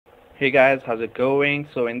Hey guys, how's it going?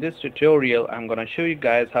 So in this tutorial, I'm going to show you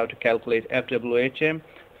guys how to calculate FWHM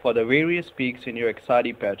for the various peaks in your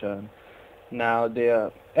XRD pattern. Now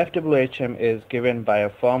the FWHM is given by a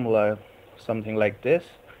formula, something like this.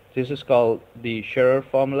 This is called the Scherer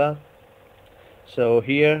formula. So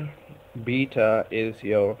here, beta is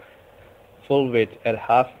your full width at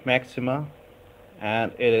half maxima,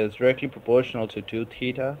 and it is directly proportional to 2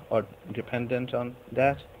 theta or dependent on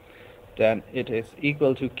that. Then it is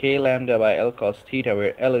equal to k lambda by L cos theta,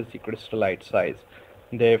 where L is the crystallite size.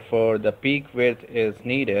 Therefore, the peak width is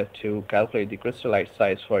needed to calculate the crystallite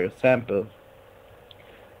size for your sample,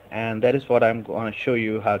 and that is what I'm going to show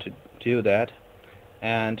you how to do that.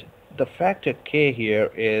 And the factor k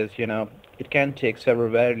here is, it can take several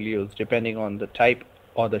values depending on the type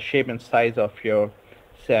or the shape and size of your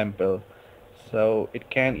sample. So it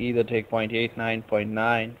can either take 0.89,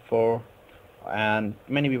 0.94, and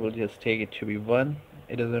many people just take it to be 1.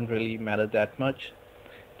 It doesn't really matter that much.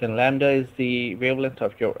 Then lambda is the wavelength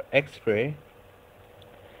of your X-ray,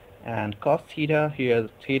 and cos theta, here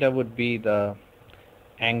theta would be the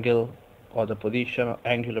angle or the position,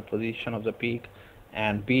 angular position of the peak,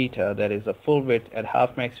 and beta, that is the full width at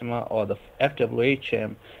half maxima, or the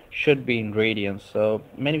FWHM, should be in radians. So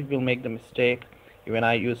many people make the mistake, even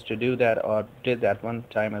I used to do that, or did that one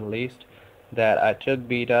time at least, that I took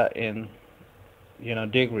beta in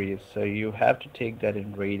degrees. So you have to take that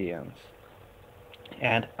in radians.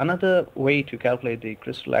 And another way to calculate the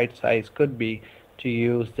crystallite size could be to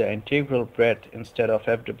use the integral breadth instead of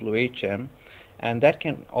FWHM, and that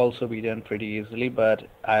can also be done pretty easily, but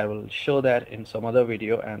I will show that in some other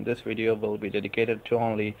video, and this video will be dedicated to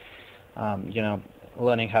only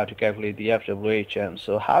learning how to calculate the FWHM.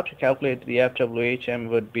 So how to calculate the FWHM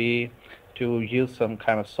would be to use some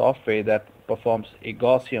kind of software that performs a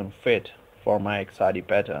Gaussian fit for my XRD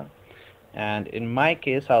pattern, and in my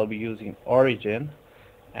case I'll be using Origin.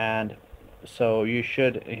 And so you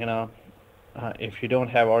should, if you don't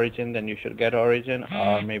have Origin, then you should get Origin,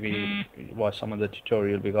 or maybe watch some other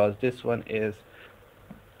tutorial, because this one is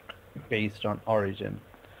based on Origin.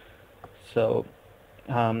 So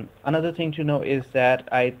another thing to know is that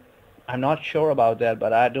I'm not sure about that,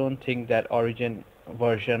 but I don't think that Origin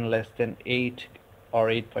version less than 8 or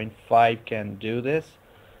 8.5 can do this.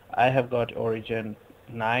 I have got Origin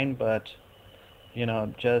 9, but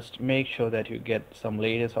just make sure that you get some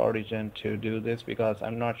latest Origin to do this, because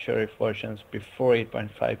I'm not sure if versions before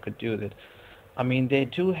 8.5 could do that. I mean, they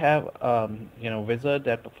do have wizard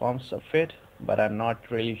that performs a fit, but I'm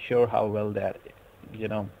not really sure how well that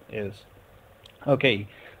is. Okay,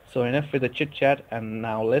 so enough with the chit chat, and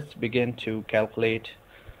now let's begin to calculate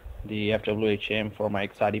the FWHM for my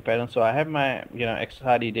XRD pattern. So I have my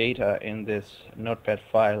XRD data in this notepad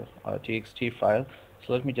file or txt file.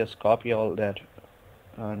 So let me just copy all that,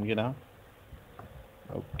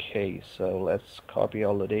 okay, so let's copy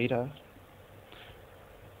all the data,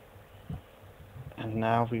 and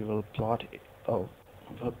now we will plot it. Oh,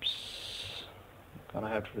 whoops, gonna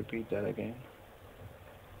have to repeat that again.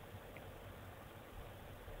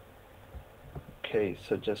 Okay,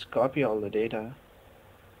 so just copy all the data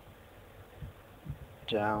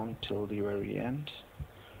down till the very end,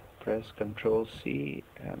 press Ctrl C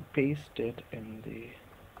and paste it in the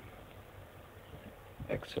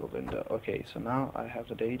Excel window. Okay, so now I have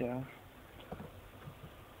the data.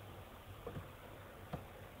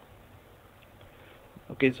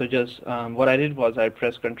 Okay, so just what I did was I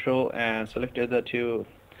pressed Ctrl and selected the two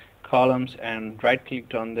columns and right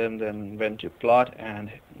clicked on them, then went to plot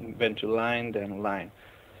and went to line, then line.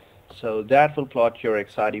 So that will plot your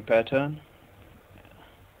XRD pattern.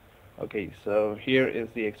 Okay, so here is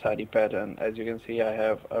the XRD pattern. As you can see, I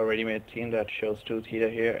have a ready-made theme that shows 2 theta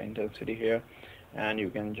here, intensity here, and you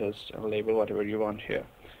can just label whatever you want here.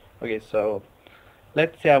 Okay, so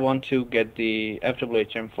let's say I want to get the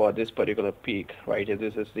FWHM for this particular peak right here.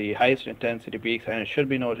 This is the highest intensity peaks, and it should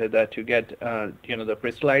be noted that to get the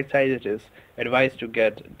crystallite size, it is advised to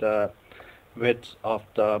get the width of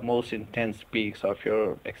the most intense peaks of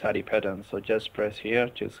your XRD pattern. So just press here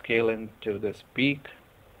to scale into this peak.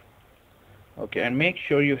 Okay, and make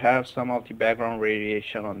sure you have some of the background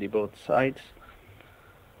radiation on the both sides,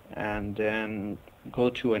 and then go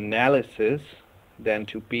to analysis, then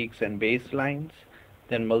to peaks and baselines,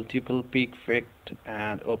 then multiple peak fit,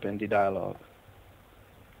 and open the dialog.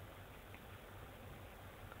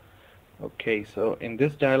 Okay, so in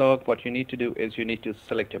this dialog what you need to do is you need to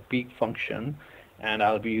select a peak function, and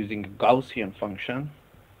I'll be using a Gaussian function.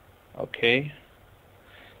 Okay,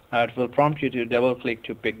 now it will prompt you to double click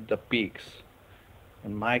to pick the peaks.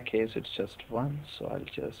 In my case it's just 1, so I'll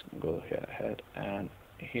just go ahead and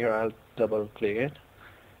here I'll double click it,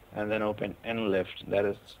 and then open nlift.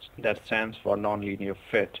 That stands for nonlinear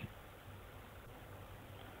fit.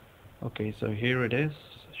 Okay, so here it is,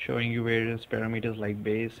 showing you various parameters like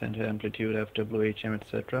base, center, amplitude, FWHM,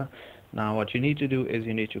 etc. Now what you need to do is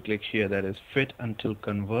you need to click here, that is fit until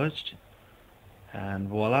converged, and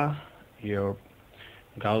voila, your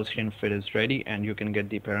Gaussian fit is ready, and you can get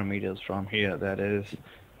the parameters from here. That is,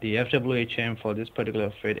 the FWHM for this particular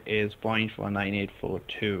fit is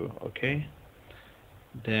 0.19842. okay,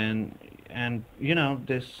 then, and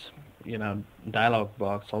this dialog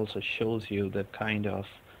box also shows you the kind of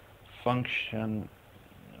function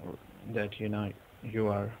that you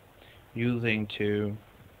are using to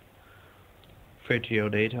fit your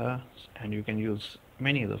data, and you can use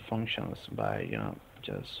many of the functions by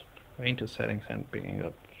just going to settings and picking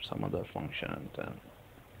up some other functions and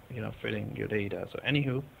fitting your data. So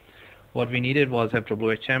anywho, what we needed was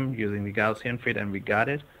FWHM using the Gaussian fit, and we got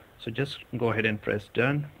it. So just go ahead and press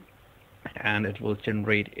done, and it will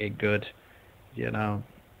generate a good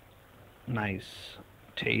nice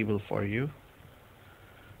table for you.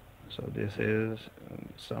 So this is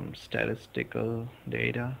some statistical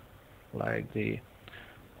data like the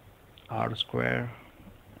R square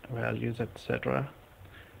values, etc.,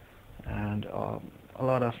 and a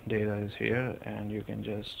lot of data is here, and you can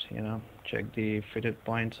just check the fitted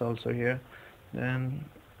points also here. Then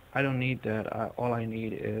I don't need that. All I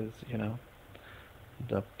need is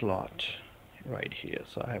the plot right here.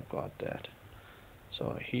 So I have got that.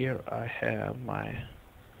 So here I have my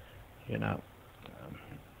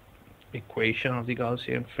equation of the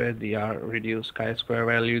Gaussian fit, the R reduced chi-square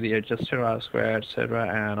value, the adjusted R square, etc.,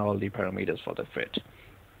 and all the parameters for the fit.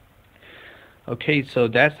 Okay, so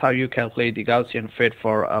that's how you calculate the Gaussian fit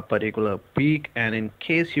for a particular peak. And in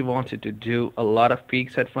case you wanted to do a lot of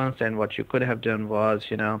peaks at once, then what you could have done was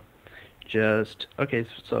just okay,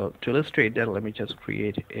 so to illustrate that, let me just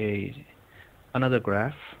create another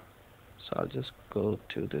graph. So I'll just go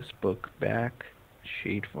to this book back,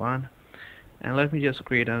 sheet 1, and let me just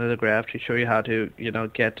create another graph to show you how to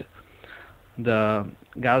get the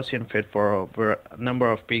Gaussian fit for a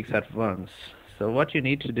number of peaks at once. So what you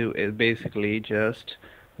need to do is basically just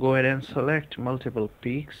go ahead and select multiple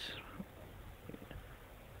peaks,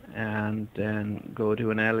 and then go to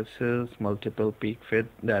analysis, multiple peak fit.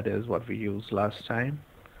 That is what we used last time.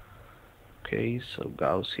 Okay, so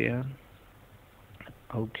Gaussian.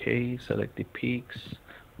 Okay, select the peaks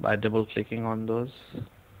by double clicking on those.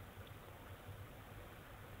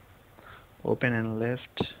 Open and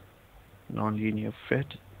lift, nonlinear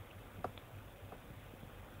fit.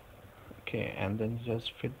 Okay, and then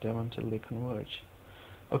just fit them until they converge.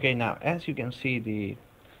 Okay, now as you can see, the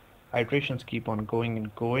iterations keep on going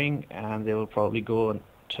and going, and they will probably go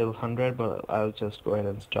until 100, but I'll just go ahead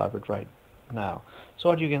and stop it right now. So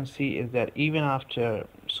what you can see is that even after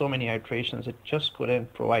so many iterations, it just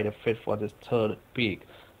couldn't provide a fit for this third peak.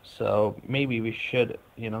 So maybe we should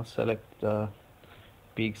select the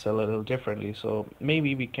peaks a little differently. So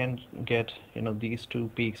maybe we can get these two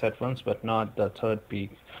peaks at once, but not the third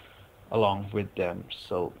peak along with them.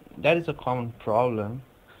 So that is a common problem.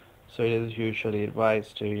 So it is usually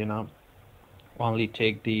advised to only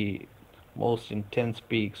take the most intense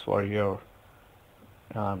peaks for your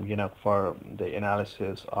for the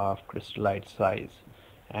analysis of crystallite size.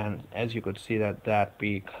 And as you could see, that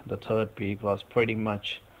peak, the third peak, was pretty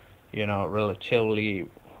much relatively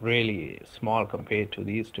really small compared to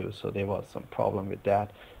these two, so there was some problem with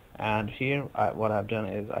that. And here what I've done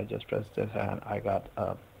is I just pressed this, and I got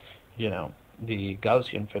the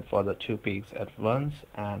Gaussian fit for the two peaks at once,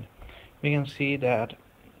 and we can see that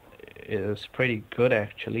it is pretty good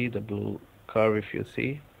actually. The blue curve, if you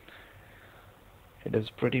see, it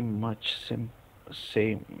is pretty much same,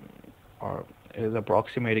 or it is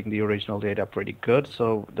approximating the original data pretty good.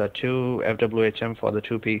 So the two FWHM for the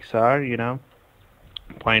two peaks are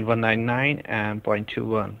 0.199 and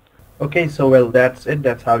 0.21. Okay, so well, that's it.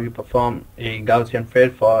 That's how you perform a Gaussian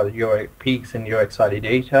fit for your peaks in your XRD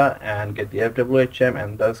data and get the FWHM,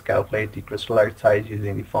 and thus calculate the crystallite size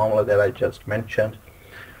using the formula that I just mentioned.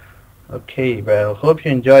 Okay, well, hope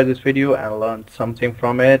you enjoyed this video and learned something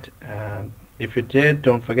from it, and if you did,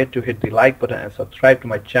 don't forget to hit the like button and subscribe to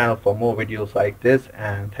my channel for more videos like this.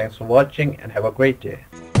 And thanks for watching, and have a great day.